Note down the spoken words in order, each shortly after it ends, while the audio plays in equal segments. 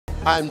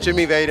I'm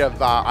Jimmy Vade of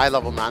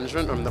iLevel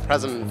Management. I'm the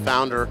president and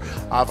founder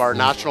of our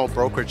national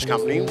brokerage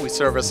company. We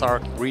service our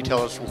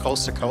retailers from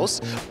coast to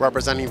coast,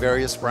 representing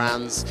various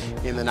brands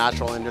in the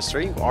natural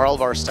industry. All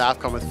of our staff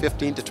come with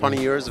 15 to 20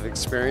 years of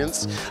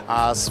experience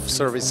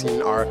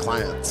servicing our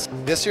clients.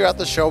 This year at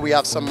the show, we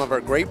have some of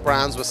our great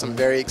brands with some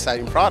very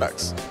exciting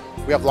products.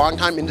 We have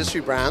longtime industry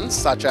brands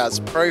such as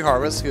Prairie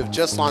Harvest, who have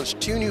just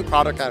launched 2 new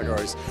product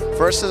categories.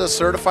 First is a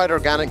certified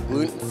organic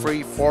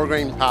gluten-free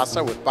 4-grain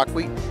pasta with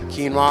buckwheat,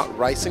 quinoa,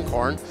 rice, and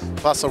corn,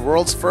 plus the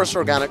world's first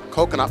organic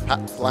coconut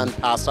blend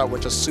pasta,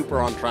 which is super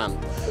on trend.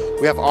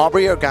 We have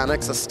Aubrey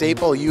Organics, a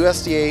staple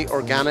USDA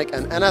organic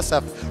and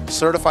NSF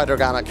certified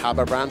organic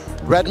Haba brand.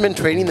 Redmond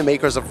Trading, the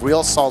makers of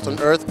Real Salt and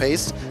Earth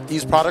Paste.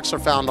 These products are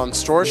found on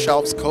store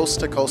shelves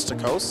coast to coast to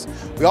coast.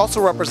 We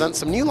also represent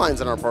some new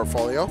lines in our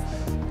portfolio.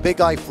 Big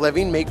Life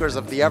Living, makers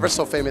of the ever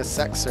so famous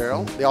Sex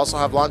cereal. They also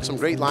have launched some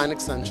great line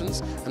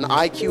extensions, an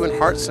IQ and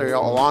Heart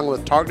cereal, along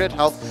with targeted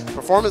health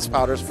performance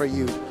powders for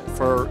you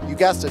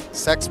guessed it,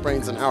 sex,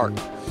 brains, and heart.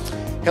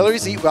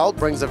 Hillary's Eat Well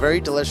brings a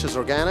very delicious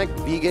organic,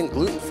 vegan,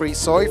 gluten-free,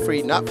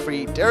 soy-free,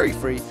 nut-free,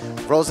 dairy-free,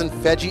 frozen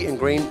veggie and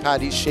grain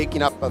patties,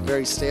 shaking up a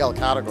very stale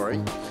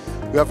category.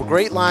 We have a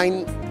great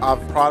line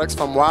of products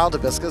from Wild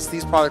Hibiscus.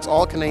 These products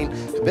all contain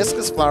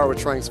hibiscus flower,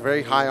 which ranks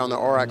very high on the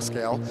ORAC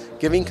scale,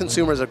 giving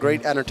consumers a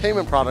great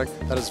entertainment product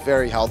that is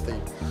very healthy.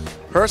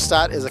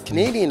 Herstat is a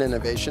Canadian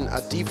innovation,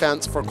 a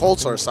defense for cold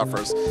sore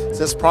sufferers.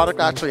 This product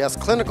actually has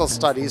clinical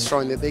studies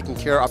showing that they can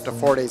cure up to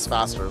 4 days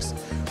faster.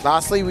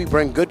 Lastly, we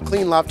bring Good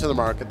Clean Love to the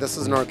market. This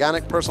is an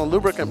organic personal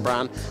lubricant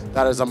brand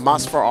that is a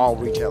must for all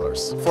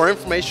retailers. For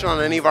information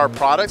on any of our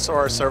products or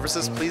our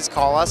services, please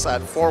call us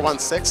at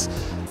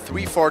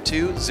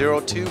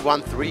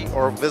 416-342-0213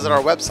 or visit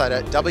our website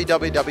at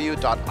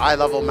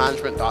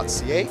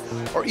www.ilevelmanagement.ca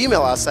or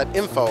email us at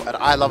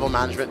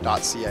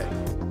info@ilevelmanagement.ca.